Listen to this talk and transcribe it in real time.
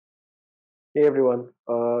Hey everyone.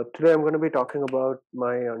 Today I'm going to be talking about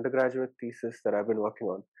my undergraduate thesis that I've been working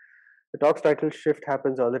on. The talk's title Shift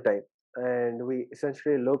Happens All the Time, and we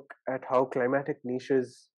essentially look at how climatic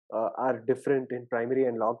niches are different in primary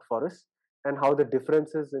and logged forests, and how the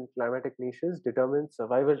differences in climatic niches determine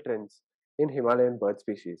survival trends in Himalayan bird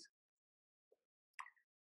species.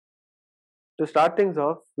 To start things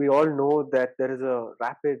off, we all know that there is a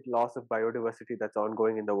rapid loss of biodiversity that's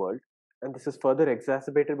ongoing in the world, and this is further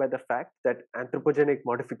exacerbated by the fact that anthropogenic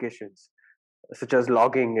modifications such as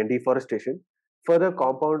logging and deforestation, further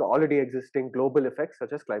compound already existing global effects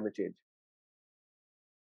such as climate change.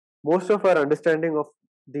 Most of our understanding of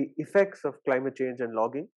the effects of climate change and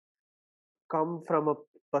logging come from a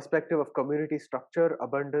perspective of community structure,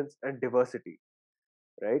 abundance, and diversity,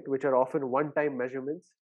 right? Which are often one-time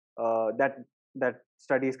measurements that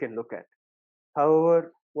studies can look at.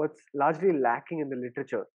 However, what's largely lacking in the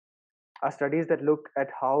literature are studies that look at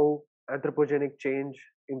how anthropogenic change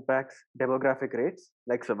impacts demographic rates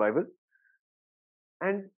like survival,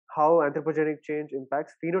 and how anthropogenic change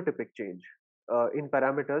impacts phenotypic change in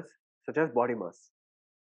parameters such as body mass.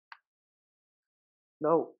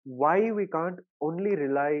 Now, why we can't only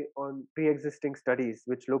rely on pre-existing studies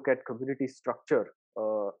which look at community structure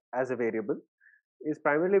as a variable is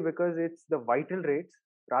primarily because it's the vital rates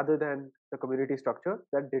rather than the community structure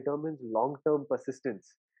that determines long-term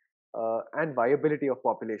persistence and viability of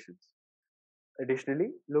populations.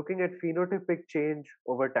 Additionally, looking at phenotypic change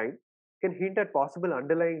over time can hint at possible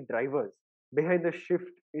underlying drivers behind the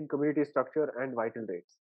shift in community structure and vital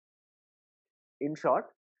rates. In short,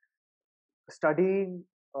 studying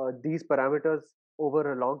these parameters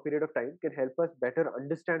over a long period of time can help us better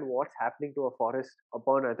understand what's happening to a forest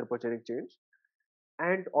upon anthropogenic change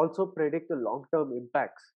and also predict the long term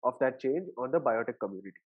impacts of that change on the biotic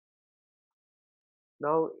community.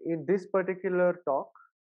 Now, in this particular talk,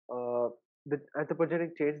 uh, the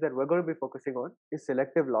anthropogenic change that we're going to be focusing on is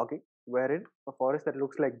selective logging, wherein a forest that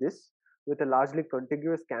looks like this, with a largely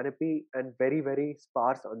contiguous canopy and very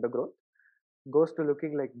sparse undergrowth, goes to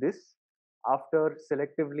looking like this after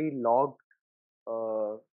selectively logged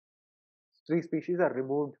uh, tree species are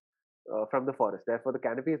removed from the forest. Therefore, the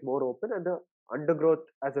canopy is more open and the undergrowth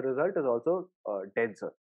as a result is also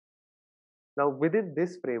denser. Now, within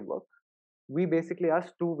this framework, we basically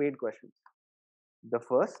ask two main questions. The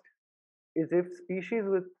first is if species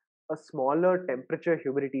with a smaller temperature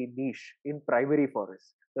humidity niche in primary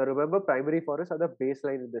forests. Now remember, primary forests are the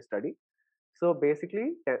baseline in this study. So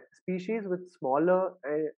basically, species with smaller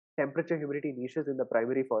temperature humidity niches in the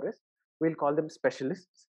primary forest, we'll call them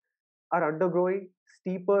specialists, are undergoing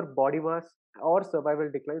steeper body mass or survival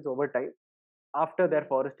declines over time after their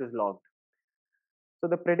forest is logged. So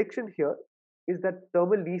the prediction here is that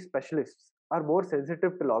thermal niche specialists are more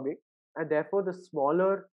sensitive to logging, and therefore the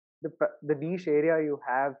smaller the niche area you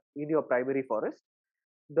have in your primary forest,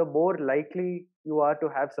 the more likely you are to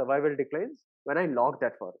have survival declines when I log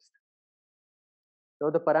that forest.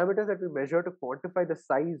 Now the parameters that we measure to quantify the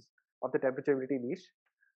size of the temperature humidity niche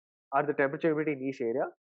are the temperature humidity niche area,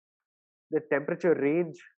 the temperature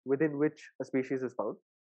range within which a species is found,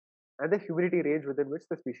 and the humidity range within which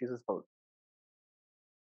the species is found.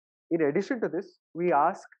 In addition to this, we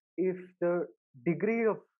ask if the degree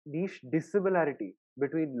of niche dissimilarity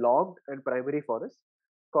between logged and primary forests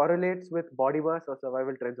correlates with body mass or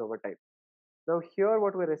survival trends over time. Now, here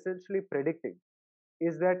what we're essentially predicting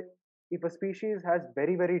is that if a species has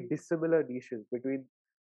very dissimilar niches between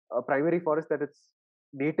a primary forest that it's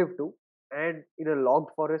native to and in a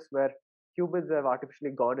logged forest where humans have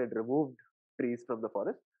artificially gone and removed trees from the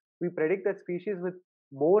forest, we predict that species with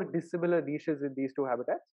more dissimilar niches in these two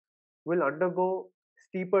habitats will undergo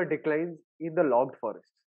steeper declines in the logged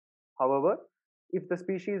forests. However, if the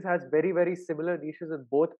species has very similar niches in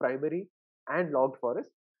both primary and logged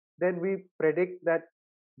forests, then we predict that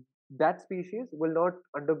that species will not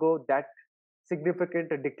undergo that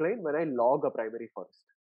significant a decline when I log a primary forest.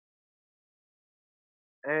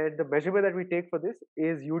 And the measurement that we take for this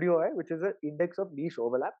is UDOI, which is an index of niche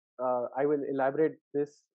overlap. I will elaborate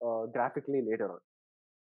this graphically later on.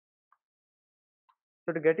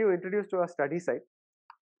 So to get you introduced to our study site,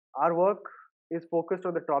 our work is focused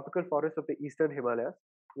on the tropical forest of the eastern Himalayas,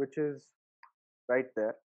 which is right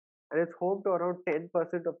there. And it's home to around 10%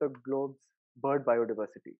 of the globe's bird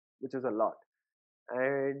biodiversity, which is a lot.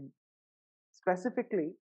 And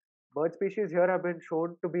specifically, bird species here have been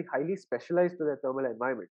shown to be highly specialized to their thermal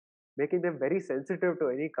environment, making them very sensitive to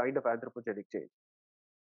any kind of anthropogenic change.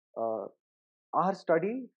 Uh, our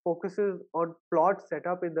study focuses on plots set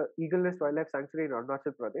up in the Eagle Nest Wildlife Sanctuary in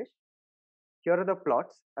Arunachal Pradesh. Here are the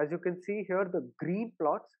plots. As you can see here, the green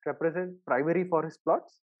plots represent primary forest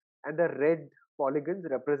plots, and the red polygons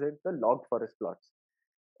represent the logged forest plots.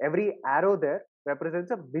 Every arrow there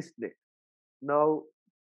represents a mist net. Now,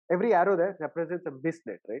 every arrow there represents a mist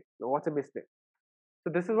net, right? Now, what's a mist net?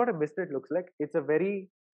 So this is what a mist net looks like. It's a very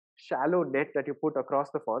shallow net that you put across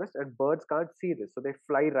the forest, and birds can't see this, so they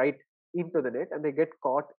fly right into the net and they get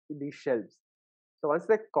caught in these shelves. So once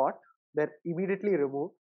they're caught, they're immediately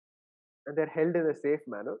removed and they're held in a safe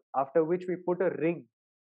manner. After which we put a ring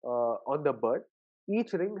on the bird.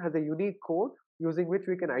 Each ring has a unique code using which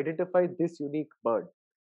we can identify this unique bird.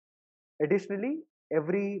 Additionally,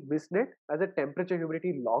 every mistnet has a temperature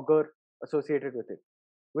humidity logger associated with it,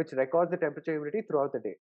 which records the temperature humidity throughout the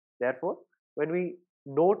day. Therefore, when we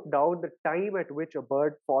note down the time at which a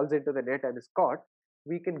bird falls into the net and is caught,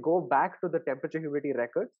 we can go back to the temperature humidity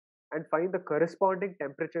records and find the corresponding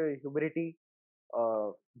temperature and humidity uh,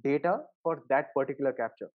 data for that particular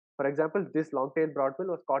capture. For example, this long-tailed broadbill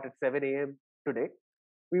was caught at 7 a.m. today.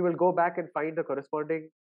 We will go back and find the corresponding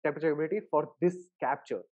temperature humidity for this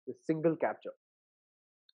capture, this single capture,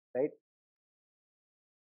 right?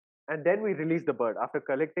 And then we release the bird. After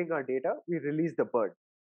collecting our data, we release the bird,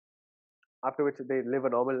 after which they live a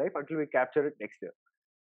normal life until we capture it next year.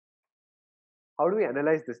 How do we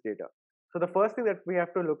analyze this data? So the first thing that we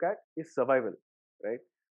have to look at is survival, right?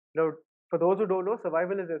 Now, for those who don't know,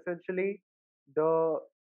 survival is essentially the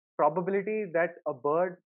probability that a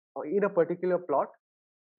bird in a particular plot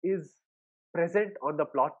is present on the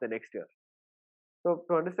plot the next year. So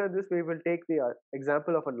to understand this, we will take the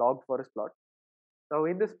example of a logged forest plot. Now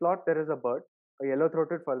in this plot, there is a bird, a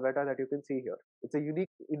yellow-throated fulveta that you can see here. It's a unique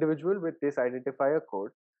individual with this identifier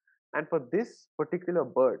code. And for this particular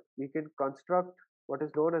bird, we can construct what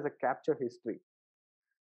is known as a capture history.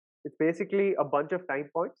 It's basically a bunch of time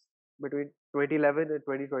points between 2011 and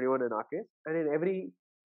 2021 in our case. And in every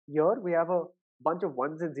year, we have a bunch of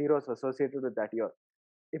ones and zeros associated with that year.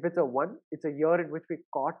 If it's a 1, it's a year in which we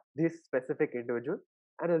caught this specific individual,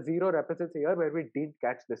 and a 0 represents a year where we didn't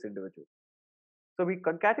catch this individual. So we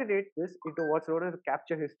concatenate this into what's known as a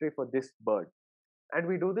capture history for this bird. And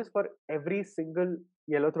we do this for every single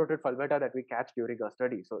yellow-throated fulveta that we catch during our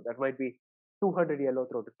study. So that might be 200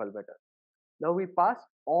 yellow-throated fulveta. Now we pass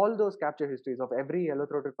all those capture histories of every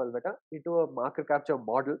yellow-throated fulveta into a marker capture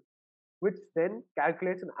model, which then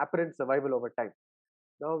calculates an apparent survival over time.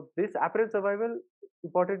 Now this apparent survival,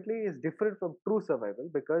 importantly, is different from true survival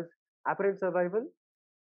because apparent survival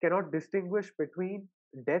cannot distinguish between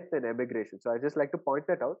death and emigration. So I just like to point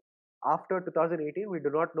that out. After 2018, we do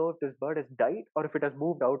not know if this bird has died or if it has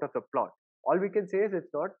moved out of the plot. All we can say is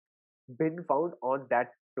it's not been found on that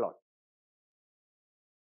plot.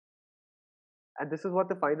 And this is what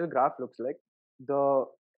the final graph looks like. The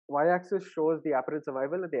y-axis shows the apparent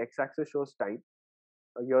survival and the x-axis shows time,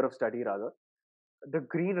 a year of study rather. The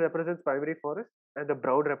green represents primary forest and the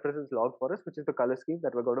brown represents log forest, which is the color scheme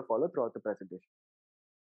that we're going to follow throughout the presentation.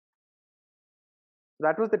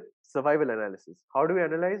 That was the survival analysis. How do we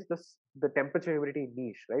analyze this, the temperature humidity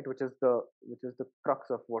niche, right? Which is the crux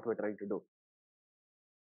of what we're trying to do.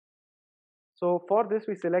 So for this,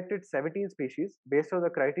 we selected 17 species based on the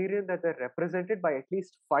criterion that they're represented by at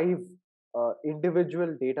least 5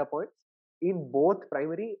 individual data points in both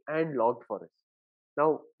primary and logged forests.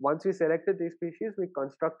 Now, once we selected these species, we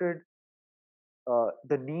constructed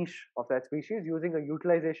the niche of that species using a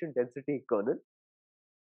utilization density kernel,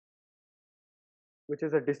 which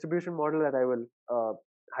is a distribution model that I will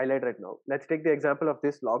highlight right now. Let's take the example of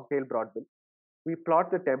this long-tailed broadbill. We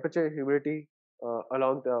plot the temperature and humidity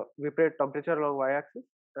we plot temperature along y-axis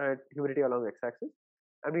and humidity along x-axis,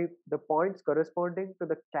 and the points corresponding to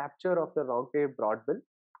the capture of the long-tailed broadbill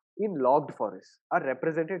in logged forests are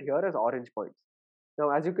represented here as orange points. Now,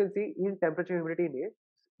 as you can see, in temperature humidity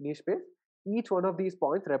niche space, each one of these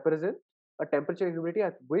points represent a temperature and humidity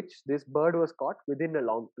at which this bird was caught within a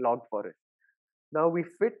logged forest. Now we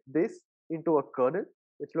fit this into a kernel,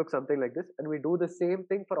 which looks something like this, and we do the same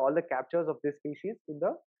thing for all the captures of this species in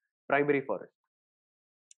the primary forest.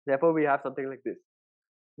 Therefore, we have something like this.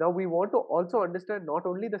 Now we want to also understand not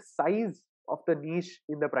only the size of the niche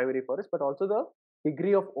in the primary forest, but also the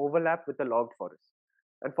degree of overlap with the logged forest.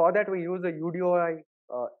 And for that, we use the UDOI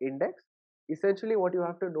index. Essentially, what you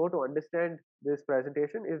have to know to understand this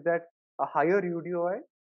presentation is that a higher UDOI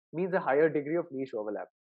means a higher degree of niche overlap.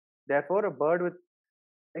 Therefore, a bird with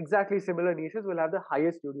exactly similar niches will have the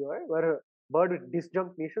highest UDOI, where a bird with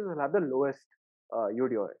disjunct niches will have the lowest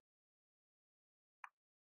UDOI.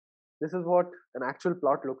 This is what an actual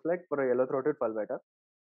plot looks like for a yellow-throated fulveta.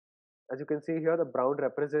 As you can see here, the brown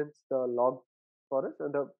represents the log forest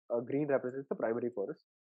and the green represents the primary forest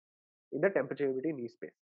in the temperature humidity niche space.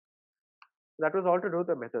 That was all to do with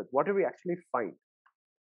the method. What did we actually find?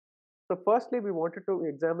 So firstly, we wanted to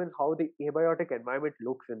examine how the abiotic environment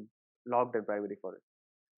looks in logged and primary forest.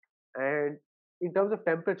 And in terms of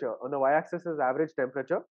temperature, on the y-axis is average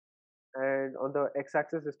temperature, and on the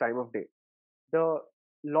x-axis is time of day. The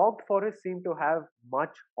logged forests seem to have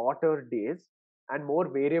much hotter days and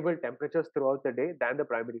more variable temperatures throughout the day than the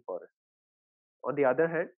primary forest. On the other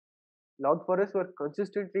hand, logged forests were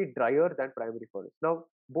consistently drier than primary forests. Now,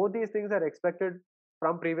 both these things are expected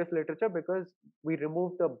from previous literature because we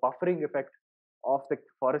remove the buffering effect of the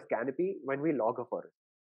forest canopy when we log a forest,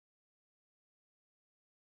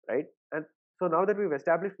 right? And so now that we've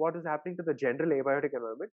established what is happening to the general abiotic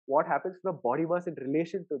environment, what happens to the body mass in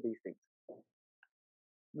relation to these things?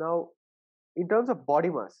 Now, in terms of body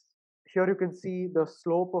mass, here you can see the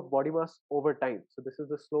slope of body mass over time. So this is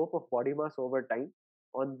the slope of body mass over time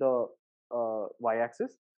on the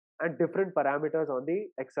y-axis, and different parameters on the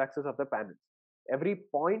x-axis of the panels. Every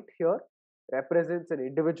point here represents an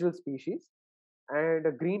individual species, and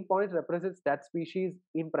a green point represents that species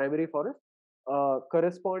in primary forest.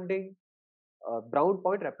 Corresponding brown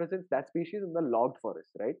point represents that species in the logged forest,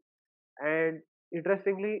 right? And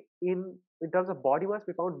interestingly, in terms of body mass,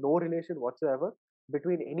 we found no relation whatsoever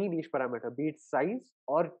between any niche parameter, be it size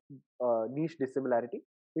or niche dissimilarity.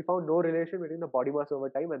 We found no relation between the body mass over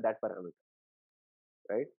time and that parameter,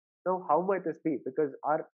 right? Now, how might this be? Because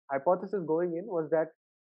our hypothesis going in was that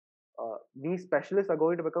niche specialists are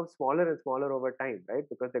going to become smaller and smaller over time, right?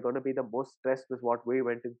 Because they're going to be the most stressed, is what we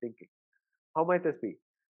went in thinking. How might this be?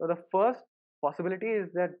 So the first possibility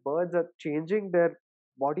is that birds are changing their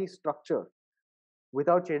body structure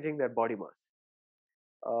without changing their body mass.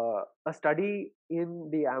 A study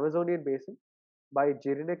in the Amazonian basin by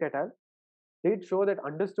Jirinek et al. Did show that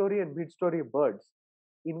understory and midstory birds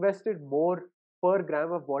invested more per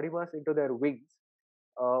gram of body mass into their wings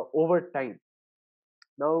over time.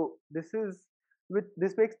 Now, this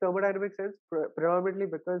makes thermodynamic sense predominantly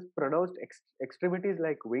because pronounced extremities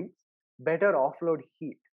like wings better offload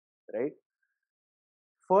heat, right?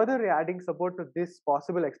 Further adding support to this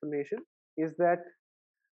possible explanation is that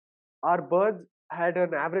our birds had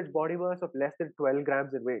an average body mass of less than 12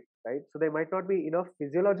 grams in weight, right? So there might not be enough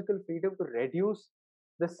physiological freedom to reduce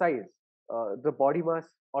the size, the body mass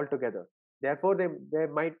altogether. Therefore, they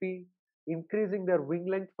might be increasing their wing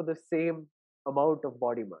length for the same amount of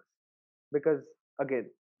body mass because, again,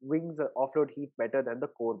 wings offload heat better than the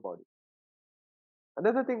core body.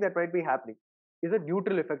 Another thing that might be happening is a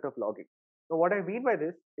neutral effect of logging. Now, what I mean by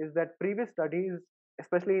this is that previous studies,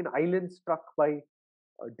 especially in islands struck by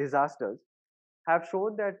disasters, have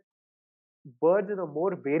shown that birds in a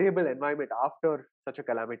more variable environment after such a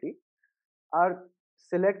calamity are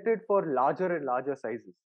selected for larger and larger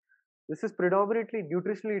sizes. This is predominantly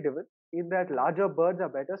nutritionally driven in that larger birds are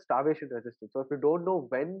better starvation resistant. So if you don't know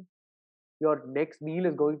when your next meal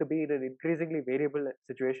is going to be in an increasingly variable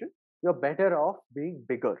situation, you're better off being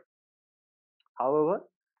bigger. However,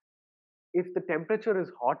 if the temperature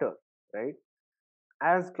is hotter, right,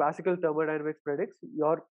 as classical thermodynamics predicts,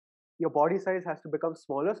 your body size has to become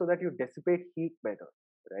smaller so that you dissipate heat better,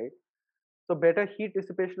 right? So better heat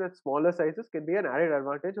dissipation at smaller sizes can be an added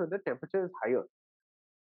advantage when the temperature is higher.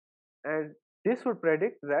 And this would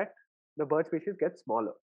predict that the bird species get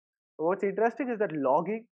smaller. So what's interesting is that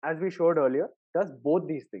logging, as we showed earlier, does both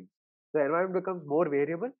these things. The environment becomes more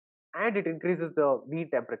variable and it increases the mean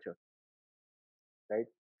temperature, right?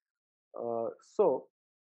 So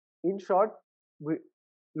in short,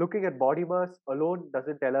 looking at body mass alone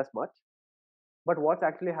doesn't tell us much, but what's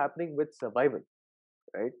actually happening with survival,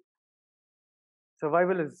 right?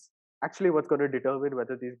 Survival is actually what's going to determine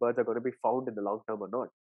whether these birds are going to be found in the long term or not.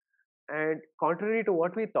 And contrary to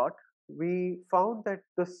what we thought, we found that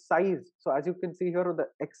the size, so as you can see here on the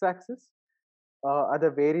x-axis, are the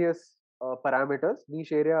various parameters.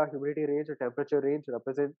 Niche area, humidity range, or temperature range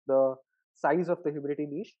represent the size of the humidity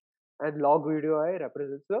niche, and log UDOI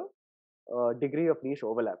represents the degree of niche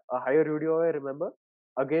overlap. A higher UDOI, remember,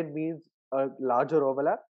 again means a larger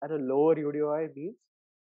overlap, and a lower UDOI means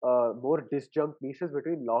more disjunct niches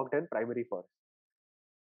between logged and primary forest.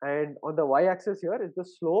 And on the y-axis here is the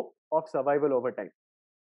slope of survival over time,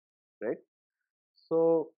 right?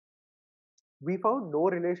 So we found no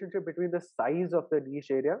relationship between the size of the niche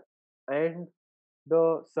area and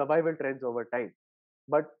the survival trends over time.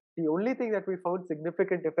 But the only thing that we found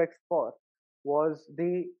significant effects for was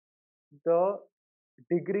the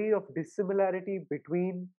degree of dissimilarity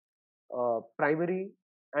between primary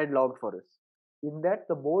and log forests. In that,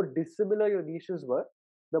 the more dissimilar your niches were,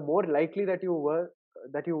 the more likely that you were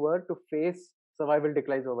to face survival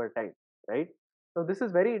declines over time, right? So this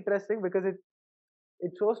is very interesting because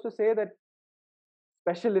it shows to say that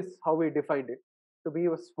special is how we defined it. to be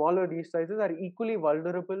smaller niche sizes are equally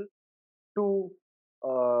vulnerable to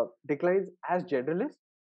declines as generalists.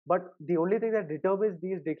 But the only thing that determines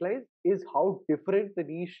these declines is how different the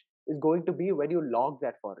niche is going to be when you log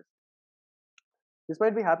that forest. This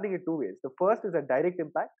might be happening in two ways. The first is a direct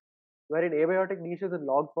impact, wherein abiotic niches in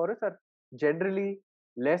log forests are generally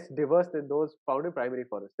less diverse than those found in primary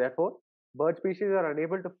forests. Therefore, bird species are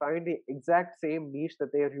unable to find the exact same niche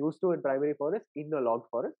that they are used to in primary forest in a log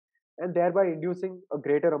forest, and thereby inducing a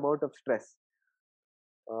greater amount of stress.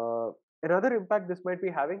 Uh, Another impact this might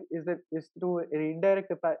be having is through an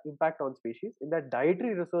indirect impact on species, in that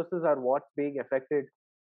dietary resources are what's being affected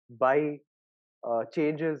by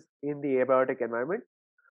changes in the abiotic environment,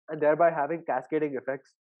 and thereby having cascading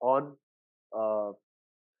effects on uh,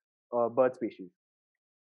 bird species.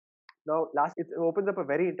 Now, last, it opens up a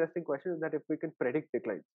very interesting question, that if we can predict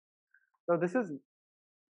declines. Now, this is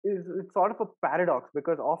it's sort of a paradox,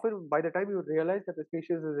 because often by the time you realize that the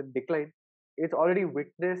species is in decline, it's already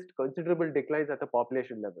witnessed considerable declines at the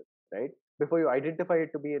population level, right? Before you identify it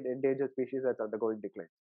to be an endangered species that's undergoing decline.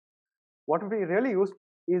 What would be really useful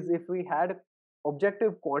is if we had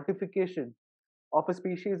objective quantification of a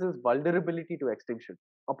species' vulnerability to extinction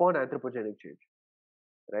upon anthropogenic change,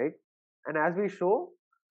 right? And as we show,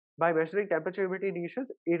 by measuring temperature humidity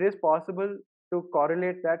niches, it is possible to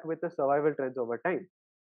correlate that with the survival trends over time.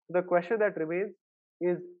 The question that remains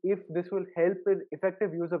is if this will help in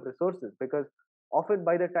effective use of resources, because often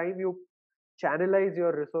by the time you channelize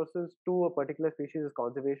your resources to a particular species'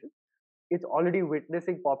 conservation, it's already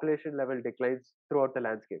witnessing population level declines throughout the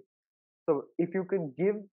landscape. So if you can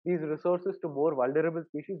give these resources to more vulnerable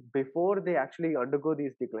species before they actually undergo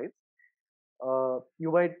these declines,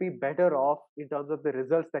 you might be better off in terms of the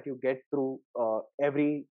results that you get through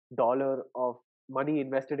every dollar of money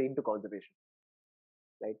invested into conservation,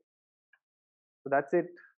 right? So that's it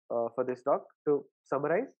for this talk. To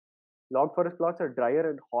summarize, log forest plots are drier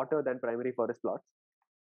and hotter than primary forest plots.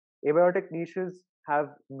 Abiotic niches have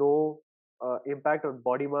no impact on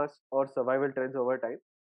body mass or survival trends over time.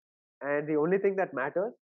 And the only thing that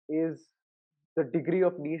matters is the degree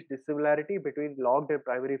of niche dissimilarity between logged and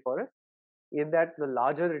primary forest, in that the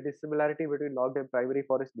larger the dissimilarity between logged and primary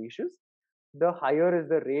forest niches, the higher is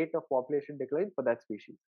the rate of population decline for that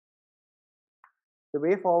species. The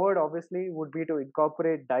way forward, obviously, would be to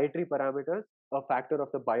incorporate dietary parameters, a factor of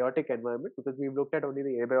the biotic environment, because we've looked at only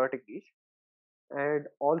the abiotic niche, and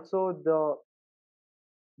also the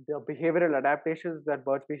behavioral adaptations that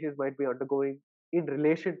bird species might be undergoing in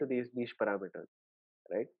relation to these niche parameters,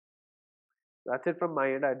 right? That's it from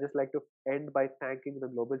my end. I'd just like to end by thanking the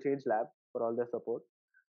Global Change Lab for all their support,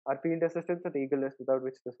 our field assistants and eagerness, without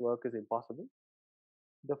which this work is impossible,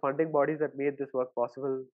 the funding bodies that made this work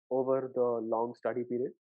possible over the long study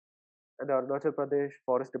period, and the Arunachal Pradesh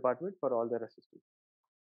Forest Department for all their assistance.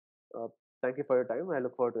 Uh, Thank you for your time. I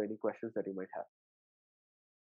look forward to any questions that you might have.